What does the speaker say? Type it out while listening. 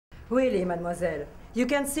Really, mademoiselle. You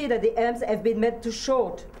can see that the arms have been made too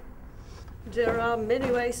short. There are many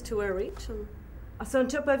ways to wear it. So on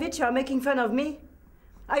top of it, you are making fun of me?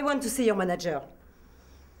 I want to see your manager.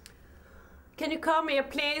 Can you come here,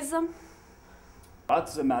 please?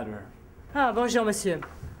 What's the matter? Ah, bonjour, monsieur.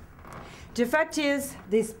 The fact is,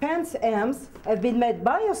 these pants arms have been made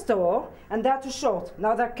by your store, and they're too short.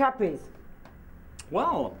 Now they're capris.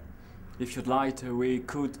 Well, if you'd like, we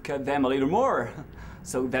could cut them a little more,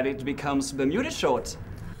 so that it becomes Bermuda short.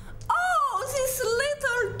 Oh, this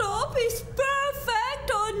little top is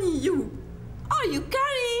perfect on you. Oh, you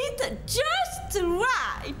carry it just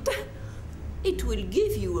right. It will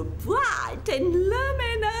give you a bright and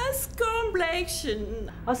luminous complexion.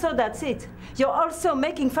 Oh, so that's it. You're also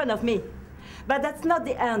making fun of me. But that's not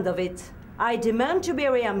the end of it. I demand to be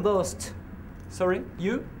reimbursed. Sorry,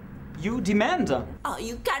 you? You demand? Oh,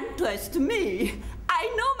 you can trust me. I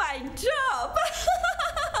know my job.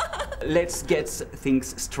 Let's get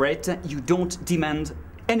things straight. You don't demand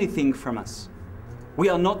anything from us. We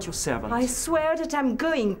are not your servants. I swear that I'm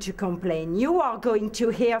going to complain. You are going to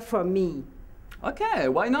hear from me. Okay,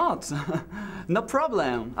 why not? No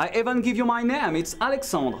problem. I even give you my name. It's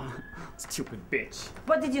Alexandre. Stupid bitch.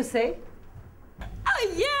 What did you say?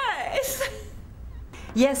 Oh, yes.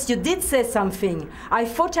 Yes, you did say something. I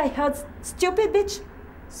thought I heard stupid bitch.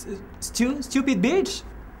 Stupid bitch?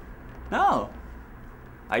 No.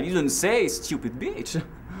 I didn't say stupid bitch.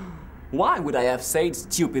 Why would I have said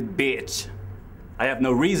stupid bitch? I have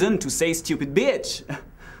no reason to say stupid bitch.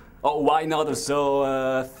 Oh, why not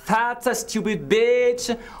also fat stupid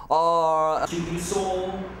bitch or stupid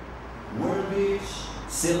soul, word bitch,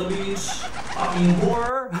 silly bitch, fucking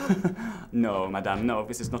whore? No, madame, no,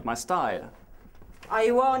 this is not my style.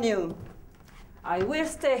 I warn you. I will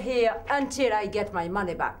stay here until I get my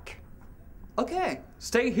money back. Okay,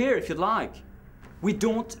 stay here if you'd like. We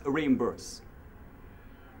don't reimburse.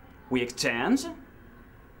 We exchange,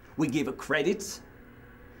 we give a credit,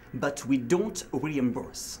 but we don't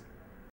reimburse.